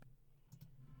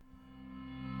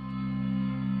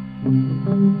Hello,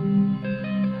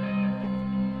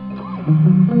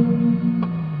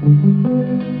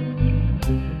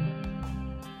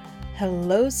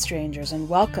 strangers, and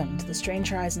welcome to the Strange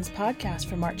Horizons podcast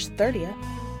for March 30th,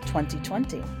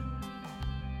 2020.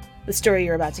 The story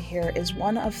you're about to hear is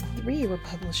one of 3 we're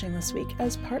publishing this week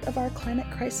as part of our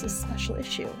Climate Crisis special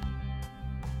issue.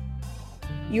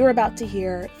 You're about to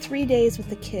hear 3 Days with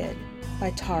the Kid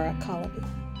by Tara Calaby.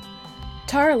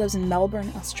 Tara lives in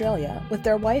Melbourne, Australia, with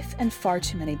their wife and far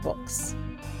too many books.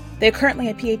 They are currently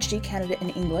a PhD candidate in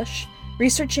English,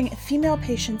 researching female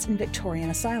patients in Victorian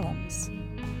asylums.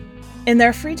 In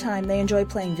their free time, they enjoy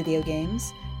playing video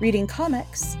games, reading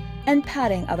comics, and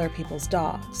patting other people's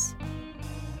dogs.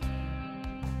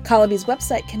 Calaby's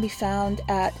website can be found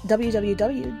at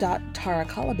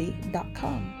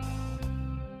www.taracalaby.com.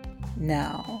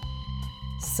 Now,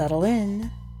 settle in.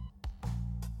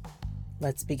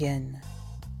 Let's begin.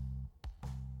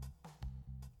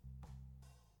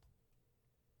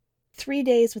 3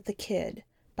 Days with the Kid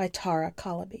by Tara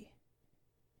Calaby.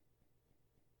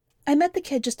 I met the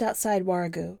kid just outside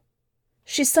Warragoo.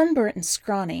 She's sunburnt and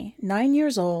scrawny, 9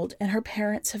 years old, and her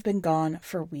parents have been gone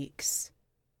for weeks.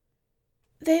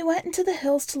 They went into the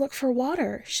hills to look for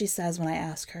water, she says when I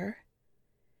ask her.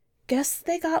 Guess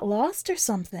they got lost or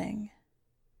something.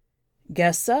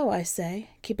 Guess so, I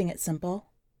say, keeping it simple.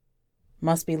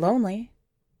 Must be lonely.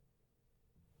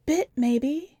 Bit,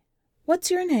 maybe.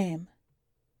 What's your name?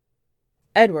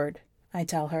 Edward, I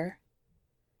tell her.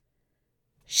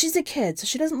 She's a kid, so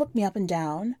she doesn't look me up and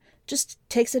down, just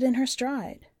takes it in her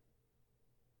stride.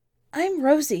 I'm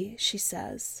Rosie, she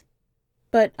says,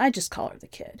 but I just call her the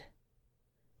kid.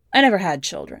 I never had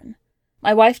children.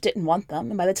 My wife didn't want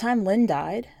them, and by the time Lynn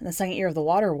died, in the second year of the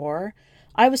water war,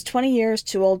 I was 20 years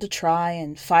too old to try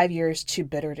and 5 years too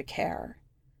bitter to care.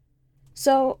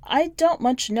 So I don't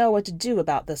much know what to do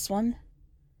about this one.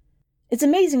 It's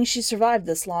amazing she survived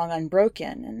this long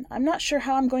unbroken, and I'm not sure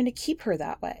how I'm going to keep her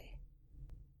that way.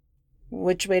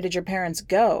 Which way did your parents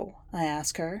go? I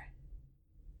ask her.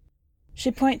 She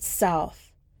points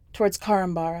south, towards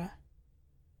Korumburra.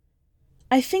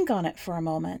 I think on it for a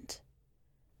moment.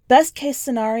 Best case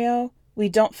scenario, we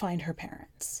don't find her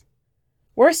parents.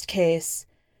 Worst case,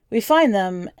 we find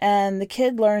them and the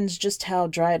kid learns just how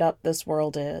dried up this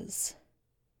world is.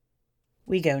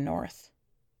 We go north.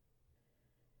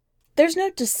 There's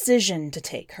no decision to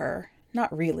take her,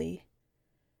 not really.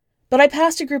 But I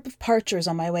passed a group of parchers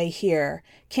on my way here,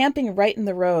 camping right in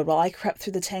the road while I crept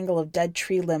through the tangle of dead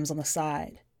tree limbs on the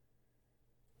side.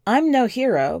 I'm no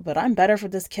hero, but I'm better for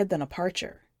this kid than a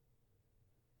parcher.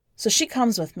 So she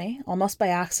comes with me, almost by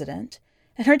accident,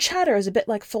 and her chatter is a bit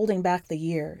like folding back the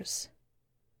years.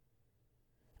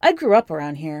 I grew up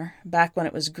around here, back when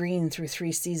it was green through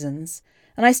 3 seasons,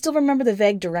 and I still remember the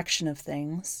vague direction of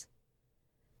things.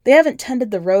 They haven't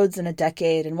tended the roads in a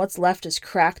decade, and what's left is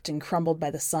cracked and crumbled by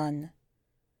the sun.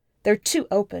 They're too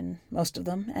open, most of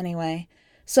them, anyway,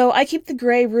 so I keep the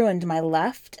gray ruin to my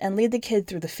left and lead the kid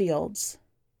through the fields.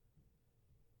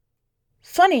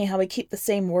 Funny how we keep the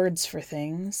same words for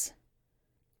things.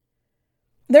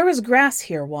 There was grass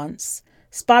here once,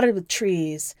 spotted with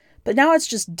trees, but now it's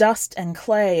just dust and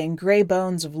clay and gray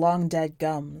bones of long-dead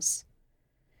gums.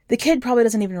 The kid probably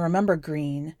doesn't even remember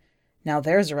green. Now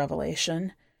there's a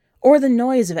revelation. Or the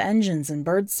noise of engines and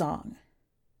birdsong.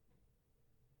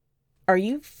 Are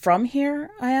you from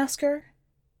here? I ask her.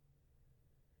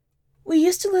 We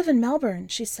used to live in Melbourne,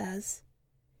 she says.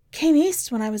 Came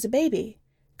east when I was a baby,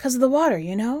 'cause of the water,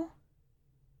 you know?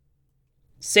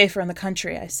 Safer in the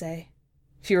country, I say.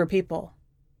 Fewer people.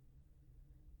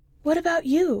 What about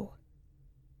you?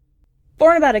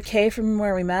 Born about a K from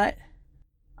where we met.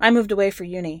 I moved away for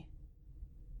uni.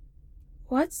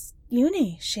 What's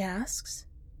uni? She asks.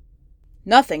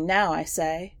 Nothing now, I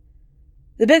say.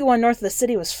 The big one north of the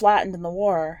city was flattened in the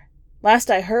war.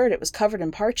 Last I heard, it was covered in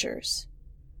parchers.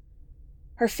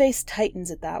 Her face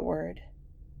tightens at that word.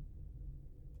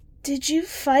 Did you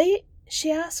fight?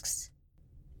 She asks.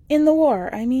 In the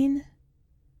war, I mean.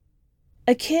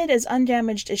 A kid as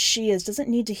undamaged as she is doesn't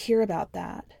need to hear about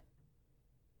that.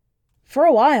 For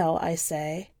a while, I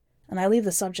say, and I leave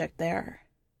the subject there.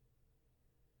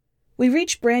 We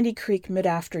reach Brandy Creek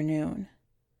mid-afternoon.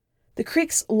 The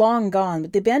creek's long gone,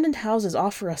 but the abandoned houses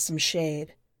offer us some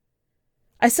shade.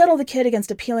 I settle the kid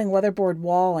against a peeling weatherboard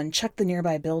wall and check the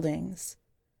nearby buildings.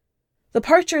 The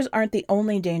parchers aren't the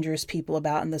only dangerous people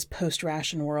about in this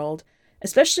post-ration world,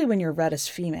 especially when you're read as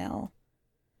female.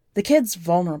 The kid's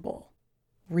vulnerable.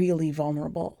 Really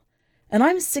vulnerable. And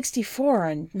I'm 64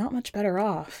 and not much better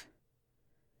off.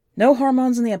 No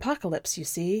hormones in the apocalypse, you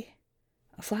see.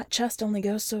 A flat chest only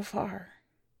goes so far.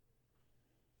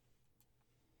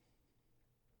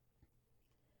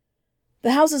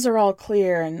 The houses are all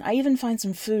clear, and I even find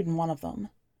some food in one of them.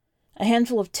 A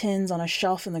handful of tins on a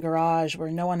shelf in the garage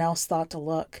where no one else thought to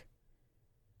look.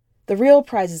 The real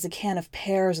prize is a can of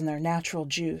pears and their natural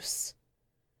juice.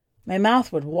 My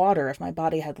mouth would water if my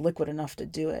body had liquid enough to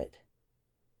do it.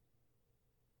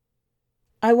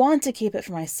 I want to keep it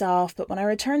for myself, but when I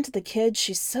return to the kid,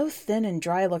 she's so thin and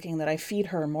dry-looking that I feed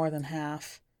her more than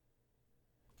half.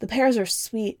 The pears are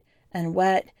sweet and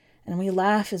wet, and we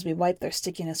laugh as we wipe their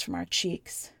stickiness from our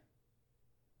cheeks.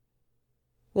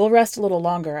 We'll rest a little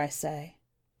longer, I say,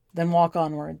 then walk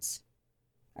onwards.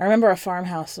 I remember a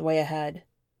farmhouse way ahead.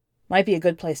 Might be a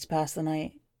good place to pass the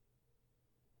night.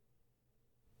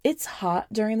 It's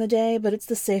hot during the day, but it's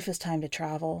the safest time to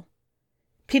travel.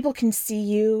 People can see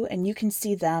you, and you can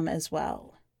see them as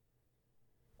well.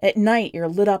 At night, you're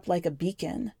lit up like a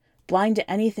beacon, blind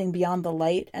to anything beyond the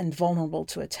light and vulnerable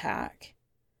to attack.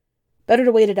 Better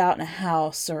to wait it out in a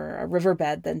house or a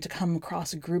riverbed than to come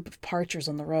across a group of poachers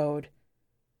on the road.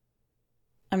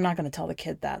 I'm not going to tell the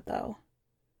kid that, though.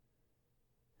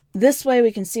 This way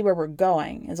we can see where we're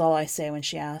going, is all I say when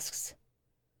she asks.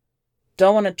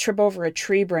 Don't want to trip over a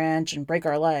tree branch and break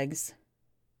our legs.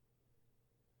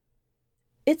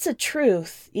 It's a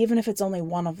truth, even if it's only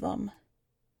one of them.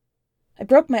 I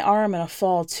broke my arm in a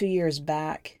fall 2 years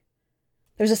back.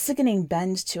 There's a sickening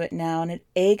bend to it now, and it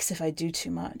aches if I do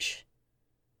too much.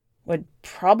 Would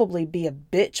probably be a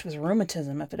bitch with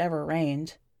rheumatism if it ever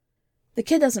rained. The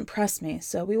kid doesn't press me,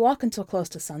 so we walk until close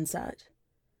to sunset.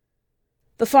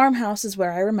 The farmhouse is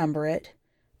where I remember it,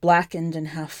 blackened and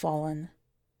half-fallen.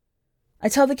 I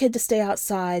tell the kid to stay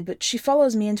outside, but she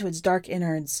follows me into its dark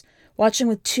innards, watching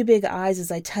with two big eyes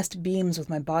as I test beams with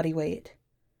my body weight.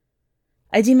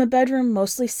 I deem a bedroom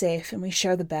mostly safe, and we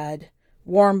share the bed,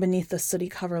 warm beneath the sooty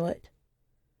coverlet.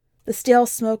 The stale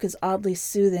smoke is oddly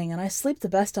soothing, and I sleep the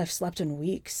best I've slept in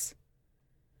weeks.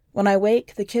 When I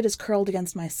wake, the kid is curled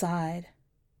against my side.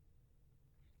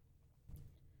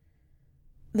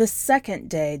 The second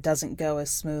day doesn't go as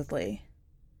smoothly.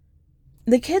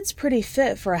 The kid's pretty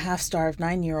fit for a half-starved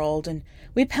 9-year-old, and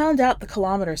we pound out the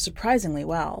kilometers surprisingly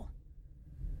well.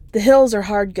 The hills are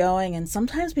hard going, and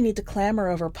sometimes we need to clamber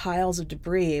over piles of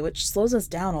debris, which slows us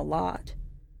down a lot.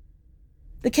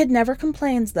 The kid never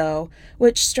complains, though,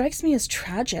 which strikes me as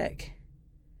tragic.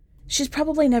 She's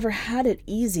probably never had it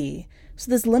easy, so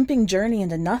this limping journey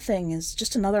into nothing is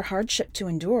just another hardship to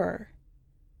endure.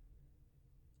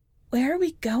 Where are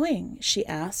we going? She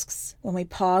asks, when we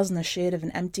pause in the shade of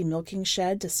an empty milking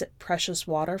shed to sip precious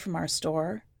water from our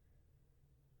store.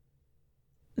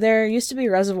 There used to be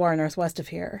a reservoir northwest of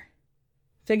here.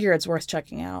 Figure it's worth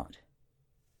checking out.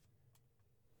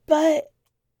 But...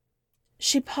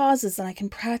 She pauses, and I can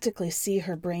practically see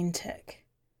her brain tick.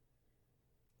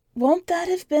 Won't that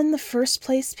have been the first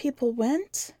place people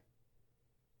went?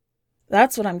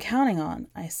 That's what I'm counting on,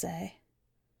 I say.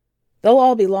 They'll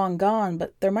all be long gone,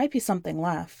 but there might be something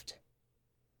left.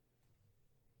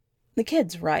 The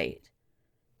kid's right.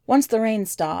 Once the rain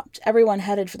stopped, everyone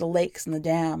headed for the lakes and the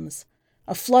dams,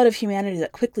 a flood of humanity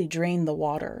that quickly drained the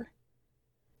water.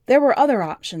 There were other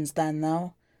options then,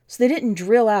 though, so they didn't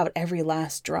drill out every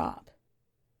last drop.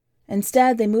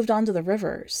 Instead, they moved on to the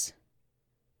rivers.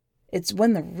 It's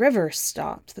when the rivers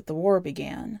stopped that the war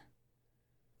began.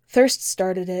 Thirst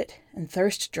started it, and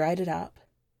thirst dried it up.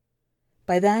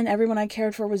 By then, everyone I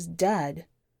cared for was dead,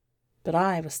 but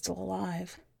I was still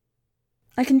alive.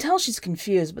 I can tell she's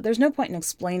confused, but there's no point in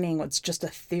explaining what's just a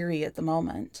theory at the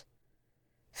moment.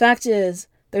 Fact is,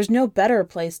 there's no better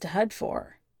place to head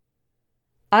for.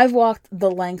 I've walked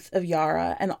the length of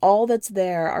Yara, and all that's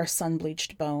there are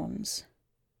sun-bleached bones.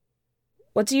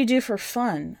 What do you do for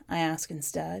fun? I ask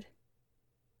instead.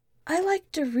 I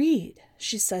like to read,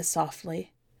 she says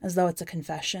softly, as though it's a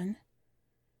confession.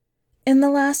 In the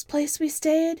last place we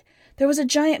stayed, there was a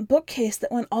giant bookcase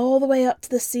that went all the way up to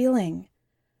the ceiling.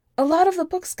 A lot of the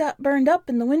books got burned up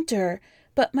in the winter,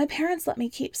 but my parents let me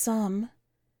keep some.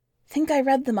 Think I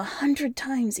read them 100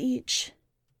 times each.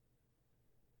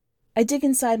 I dig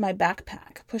inside my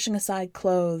backpack, pushing aside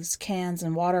clothes, cans,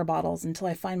 and water bottles until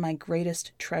I find my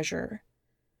greatest treasure.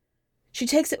 She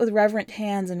takes it with reverent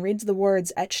hands and reads the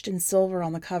words etched in silver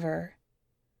on the cover.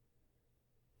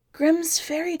 Grimm's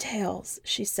Fairy Tales,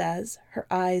 she says, her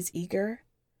eyes eager.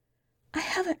 I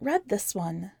haven't read this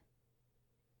one.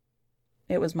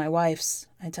 It was my wife's,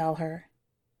 I tell her.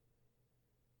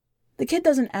 The kid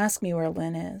doesn't ask me where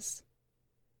Lynn is.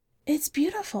 It's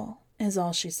beautiful, is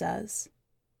all she says.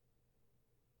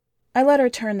 I let her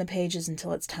turn the pages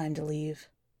until it's time to leave.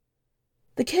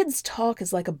 The kid's talk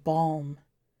is like a balm.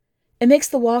 It makes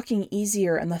the walking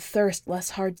easier and the thirst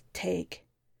less hard to take.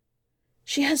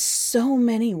 She has so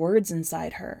many words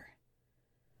inside her.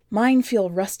 Mine feel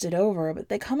rusted over, but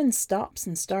they come in stops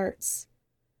and starts.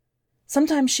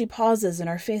 Sometimes she pauses and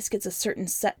her face gets a certain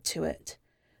set to it,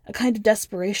 a kind of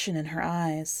desperation in her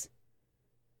eyes.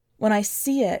 When I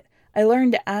see it, I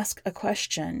learn to ask a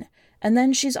question, and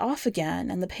then she's off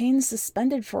again and the pain's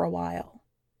suspended for a while.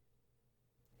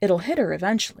 It'll hit her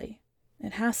eventually.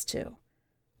 It has to.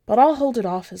 But I'll hold it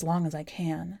off as long as I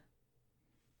can.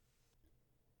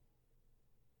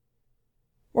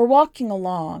 We're walking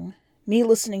along, me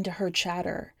listening to her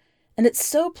chatter, and it's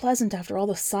so pleasant after all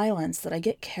the silence that I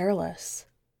get careless.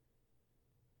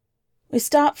 We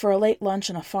stop for a late lunch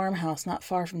in a farmhouse not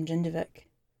far from Jindivik.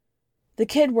 The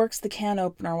kid works the can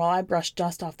opener while I brush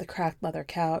dust off the cracked leather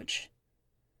couch.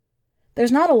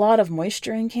 There's not a lot of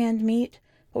moisture in canned meat,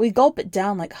 but we gulp it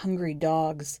down like hungry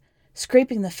dogs,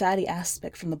 scraping the fatty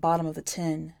aspic from the bottom of the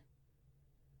tin.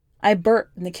 I burp,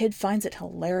 and the kid finds it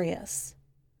hilarious.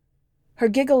 Her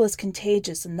giggle is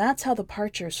contagious, and that's how the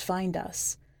Parchers find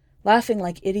us, laughing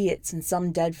like idiots in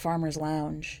some dead farmer's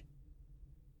lounge.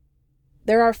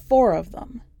 There are 4 of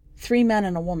them, 3 men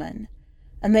and a woman,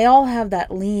 and they all have that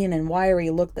lean and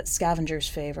wiry look that scavengers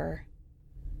favor.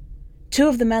 2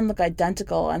 of the men look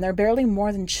identical, and they're barely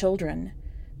more than children,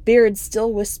 beards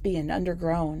still wispy and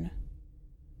undergrown.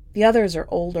 The others are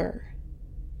older.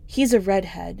 He's a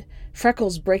redhead,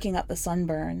 freckles breaking up the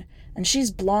sunburn, and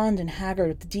she's blonde and haggard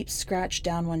with a deep scratch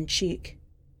down one cheek.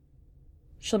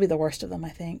 She'll be the worst of them, I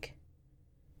think.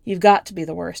 You've got to be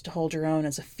the worst to hold your own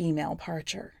as a female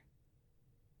Parcher.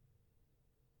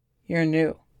 You're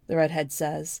new, the redhead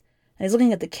says, and he's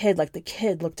looking at the kid like the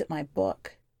kid looked at my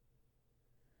book.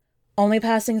 Only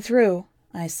passing through,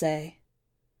 I say.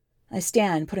 I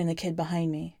stand, putting the kid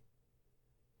behind me.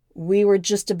 We were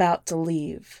just about to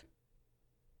leave.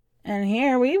 And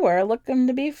here we were looking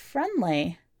to be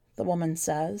friendly, the woman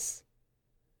says.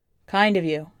 Kind of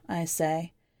you, I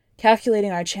say,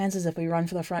 calculating our chances if we run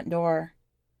for the front door.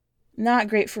 Not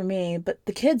great for me, but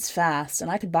the kid's fast, and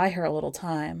I could buy her a little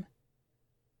time.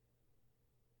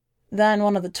 Then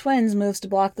one of the twins moves to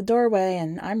block the doorway,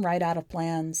 and I'm right out of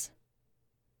plans.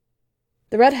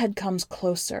 The redhead comes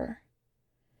closer.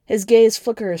 His gaze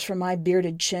flickers from my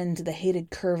bearded chin to the hated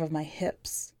curve of my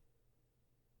hips.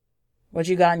 What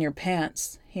you got in your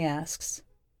pants? He asks.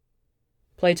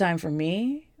 Playtime for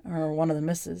me, or one of the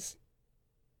misses?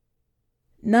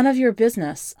 None of your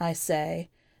business, I say,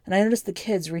 and I notice the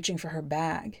kid's reaching for her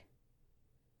bag.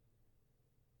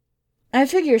 I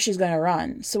figure she's going to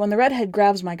run, so when the redhead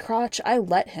grabs my crotch, I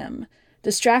let him,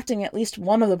 distracting at least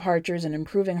one of the Parchers and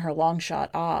improving her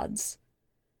long-shot odds.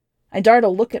 I dart a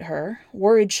look at her,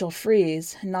 worried she'll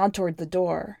freeze, and nod toward the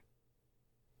door.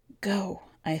 Go,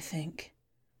 I think.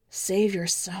 Save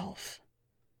yourself.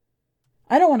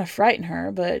 I don't want to frighten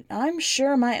her, but I'm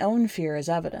sure my own fear is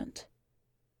evident.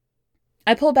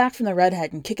 I pull back from the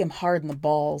redhead and kick him hard in the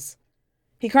balls.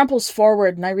 He crumples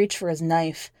forward, and I reach for his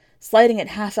knife, sliding it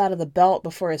half out of the belt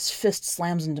before his fist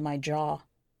slams into my jaw.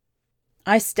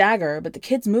 I stagger, but the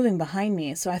kid's moving behind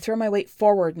me, so I throw my weight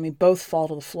forward and we both fall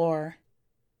to the floor.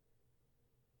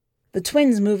 The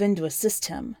twins move in to assist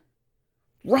him.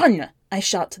 Run! I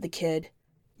shout to the kid.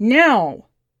 Now!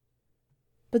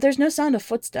 But there's no sound of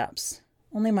footsteps,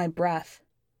 only my breath.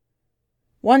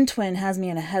 One twin has me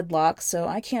in a headlock, so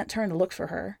I can't turn to look for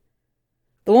her.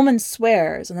 The woman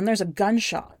swears, and then there's a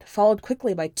gunshot, followed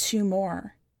quickly by 2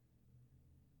 more.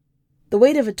 The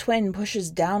weight of a twin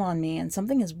pushes down on me, and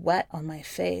something is wet on my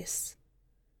face.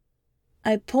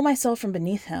 I pull myself from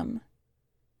beneath him.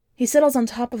 He settles on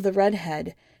top of the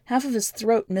redhead, half of his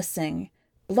throat missing,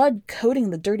 blood coating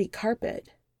the dirty carpet.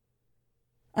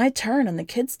 I turn, and the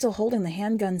kid's still holding the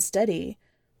handgun steady,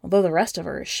 although the rest of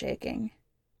her is shaking.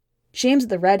 She aims at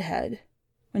the redhead.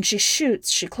 When she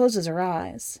shoots, she closes her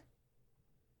eyes.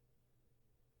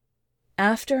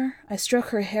 After, I stroke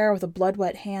her hair with a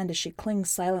blood-wet hand as she clings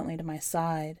silently to my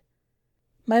side.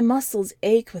 My muscles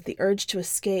ache with the urge to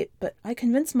escape, but I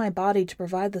convince my body to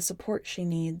provide the support she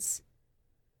needs.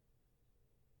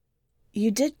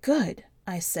 You did good,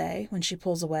 I say, when she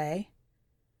pulls away.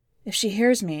 If she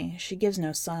hears me, she gives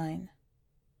no sign.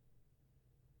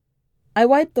 I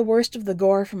wipe the worst of the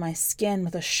gore from my skin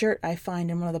with a shirt I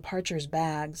find in one of the Parchers'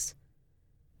 bags.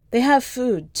 They have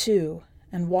food, too,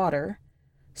 and water,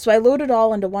 so I load it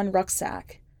all into one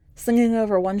rucksack, slinging it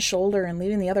over one shoulder and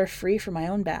leaving the other free for my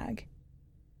own bag.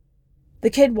 The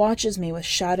kid watches me with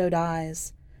shadowed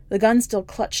eyes, the gun still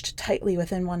clutched tightly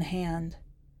within one hand.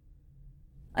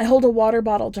 I hold a water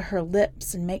bottle to her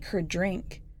lips and make her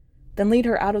drink, then lead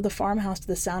her out of the farmhouse to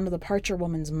the sound of the Parcher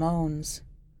woman's moans.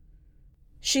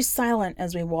 She's silent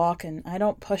as we walk, and I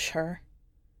don't push her.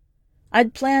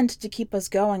 I'd planned to keep us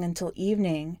going until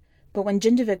evening, but when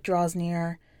Jindivik draws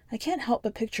near, I can't help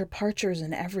but picture Parchers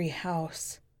in every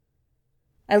house.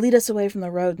 I lead us away from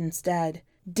the road instead,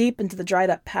 deep into the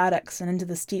dried-up paddocks and into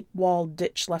the steep-walled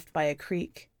ditch left by a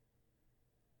creek.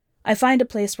 I find a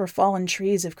place where fallen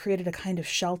trees have created a kind of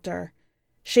shelter,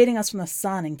 shading us from the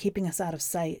sun and keeping us out of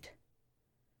sight.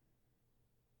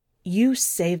 "You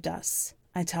saved us,"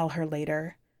 I tell her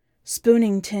later,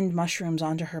 spooning tinned mushrooms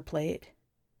onto her plate.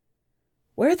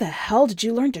 "Where the hell did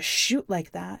you learn to shoot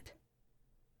like that?"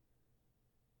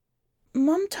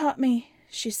 "Mom taught me,"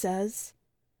 she says,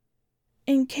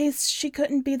 "in case she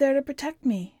couldn't be there to protect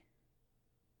me."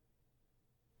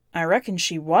 "I reckon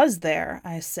she was there,"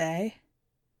 I say.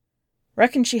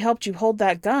 "Reckon she helped you hold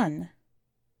that gun."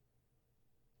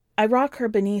 I rock her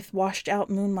beneath washed-out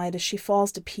moonlight as she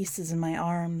falls to pieces in my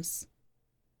arms.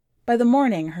 By the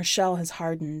morning, her shell has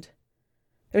hardened.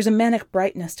 There's a manic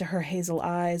brightness to her hazel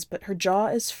eyes, but her jaw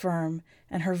is firm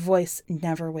and her voice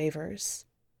never wavers.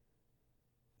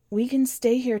 "We can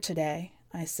stay here today,"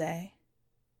 I say.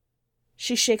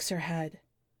 She shakes her head.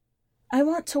 "I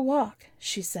want to walk,"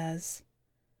 she says.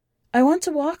 "I want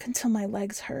to walk until my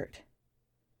legs hurt."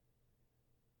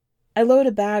 I load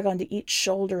a bag onto each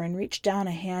shoulder and reach down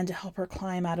a hand to help her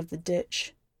climb out of the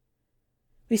ditch.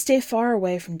 We stay far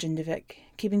away from Jindivik,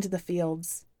 keeping to the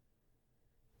fields.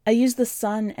 I use the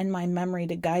sun and my memory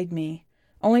to guide me,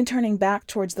 only turning back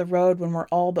towards the road when we're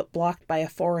all but blocked by a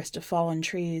forest of fallen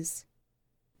trees.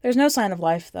 There's no sign of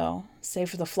life, though, save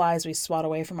for the flies we swat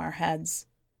away from our heads.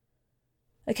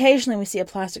 Occasionally we see a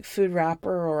plastic food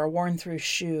wrapper or a worn-through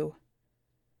shoe.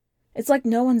 It's like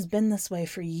no one's been this way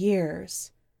for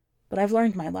years, but I've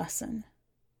learned my lesson.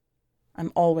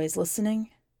 I'm always listening,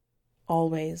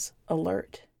 always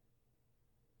alert.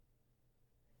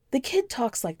 The kid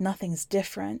talks like nothing's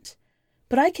different,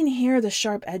 but I can hear the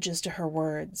sharp edges to her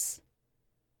words.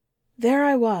 There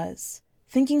I was,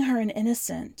 thinking her an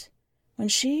innocent, when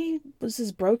she was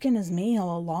as broken as me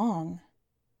all along.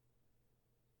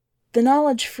 The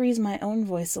knowledge frees my own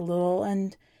voice a little,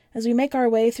 and as we make our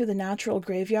way through the natural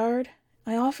graveyard,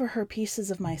 I offer her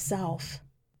pieces of myself.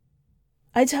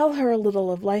 I tell her a little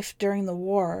of life during the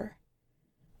war,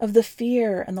 of the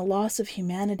fear and the loss of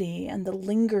humanity and the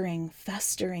lingering,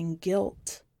 festering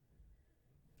guilt.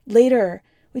 Later,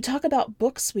 we talk about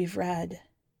books we've read.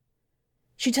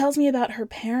 She tells me about her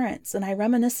parents, and I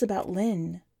reminisce about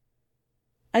Lynn.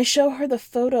 I show her the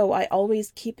photo I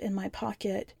always keep in my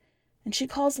pocket, and she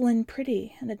calls Lynn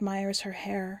pretty and admires her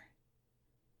hair.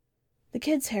 The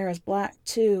kid's hair is black,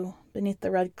 too, beneath the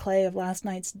red clay of last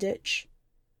night's ditch.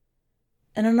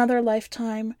 In another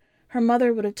lifetime, her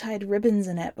mother would have tied ribbons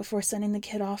in it before sending the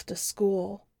kid off to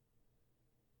school.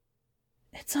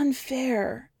 It's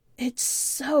unfair. It's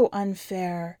so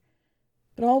unfair.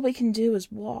 But all we can do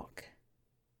is walk.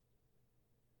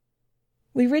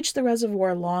 We reached the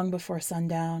reservoir long before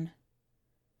sundown.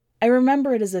 I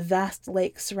remember it as a vast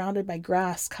lake surrounded by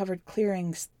grass-covered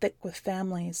clearings thick with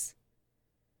families.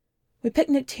 We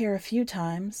picnicked here a few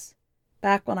times,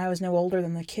 back when I was no older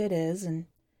than the kid is, and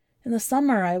in the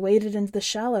summer I waded into the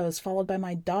shallows followed by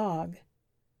my dog.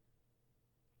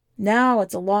 Now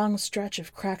it's a long stretch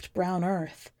of cracked brown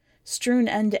earth, strewn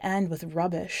end to end with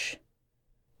rubbish.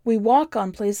 We walk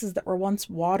on places that were once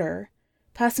water,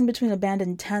 passing between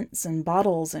abandoned tents and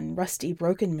bottles and rusty,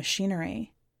 broken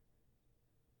machinery.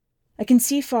 I can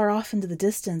see far off into the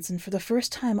distance, and for the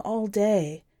first time all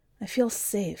day, I feel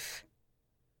safe.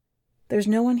 There's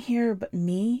no one here but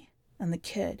me and the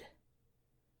kid.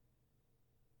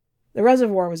 The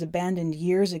reservoir was abandoned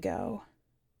years ago.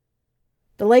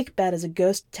 The lake bed is a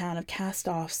ghost town of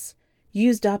cast-offs,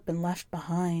 used up and left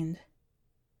behind.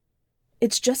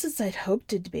 It's just as I'd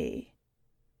hoped it'd be.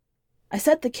 I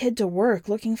set the kid to work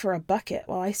looking for a bucket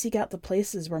while I seek out the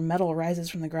places where metal rises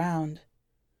from the ground.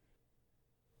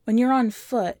 When you're on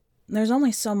foot, there's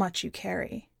only so much you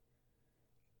carry.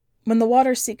 When the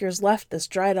water seekers left this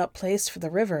dried-up place for the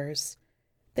rivers,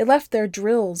 they left their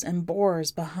drills and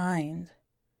bores behind.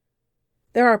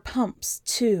 There are pumps,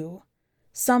 too,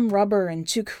 some rubber and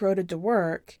too corroded to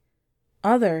work,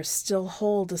 others still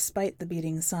whole despite the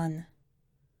beating sun.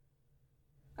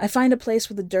 I find a place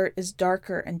where the dirt is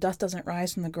darker and dust doesn't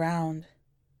rise from the ground.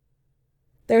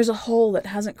 There's a hole that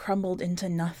hasn't crumbled into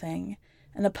nothing,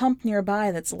 and a pump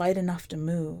nearby that's light enough to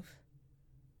move.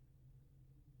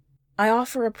 I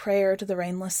offer a prayer to the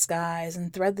rainless skies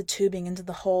and thread the tubing into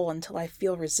the hole until I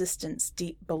feel resistance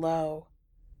deep below.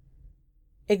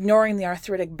 Ignoring the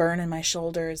arthritic burn in my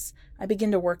shoulders, I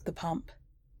begin to work the pump.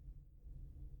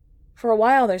 For a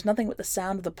while, there's nothing but the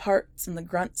sound of the parts and the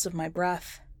grunts of my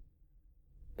breath.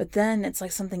 But then it's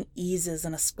like something eases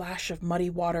and a splash of muddy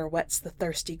water wets the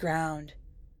thirsty ground.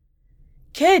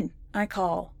 "Kid!" I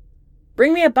call.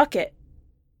 Bring me a bucket.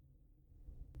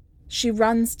 She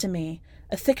runs to me,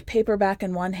 a thick paperback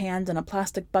in one hand and a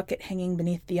plastic bucket hanging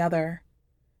beneath the other.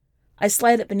 I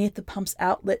slide it beneath the pump's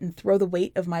outlet and throw the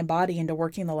weight of my body into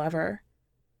working the lever.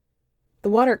 The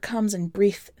water comes in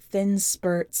brief, thin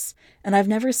spurts, and I've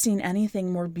never seen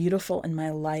anything more beautiful in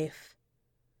my life.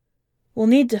 We'll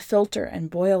need to filter and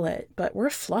boil it, but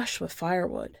we're flush with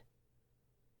firewood.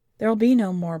 There'll be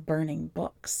no more burning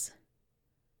books.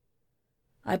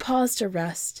 I pause to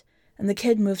rest, and the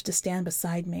kid moves to stand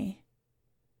beside me.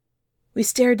 We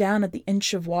stare down at the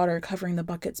inch of water covering the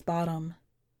bucket's bottom.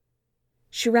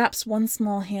 She wraps one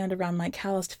small hand around my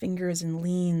calloused fingers and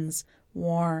leans,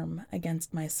 warm,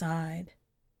 against my side.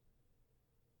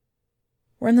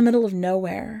 We're in the middle of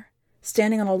nowhere,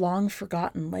 standing on a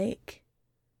long-forgotten lake.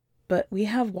 But we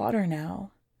have water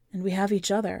now, and we have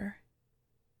each other.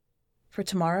 For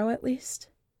tomorrow, at least,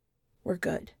 we're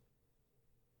good.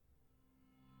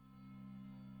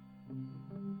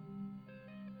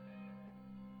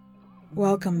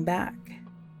 Welcome back.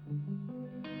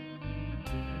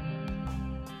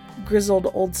 Grizzled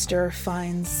oldster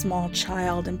finds small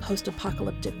child in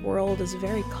post-apocalyptic world is a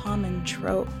very common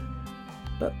trope.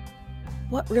 But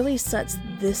what really sets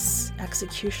this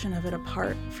execution of it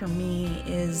apart for me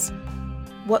is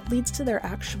what leads to their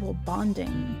actual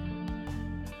bonding.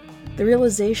 The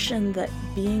realization that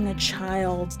being a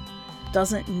child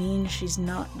doesn't mean she's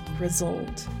not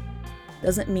grizzled,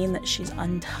 doesn't mean that she's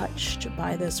untouched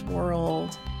by this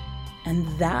world, and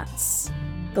that's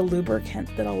the lubricant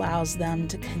that allows them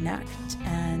to connect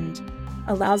and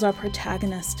allows our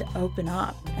protagonist to open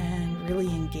up and really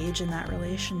engage in that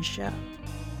relationship.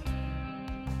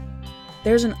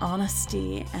 There's an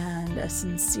honesty and a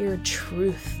sincere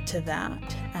truth to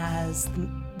that as the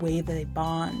way they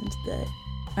bond that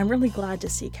I'm really glad to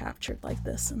see captured like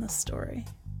this in this story.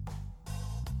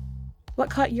 What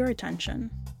caught your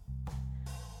attention?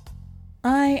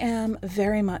 I am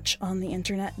very much on the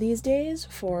internet these days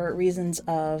for reasons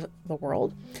of the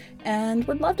world, and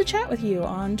would love to chat with you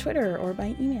on Twitter or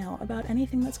by email about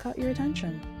anything that's caught your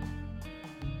attention.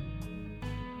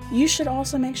 You should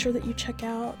also make sure that you check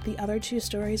out the other 2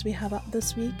 stories we have up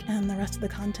this week and the rest of the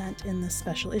content in this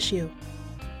special issue.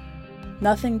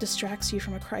 Nothing distracts you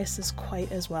from a crisis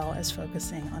quite as well as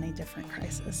focusing on a different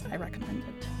crisis. I recommend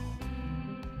it.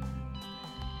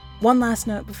 One last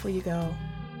note before you go.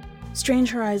 Strange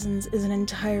Horizons is an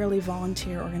entirely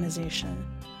volunteer organization,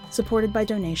 supported by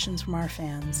donations from our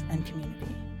fans and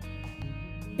community.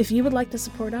 If you would like to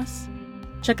support us,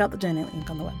 check out the donate link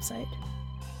on the website.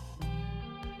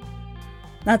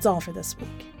 That's all for this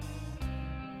week.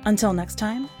 Until next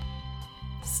time,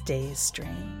 stay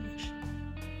strange.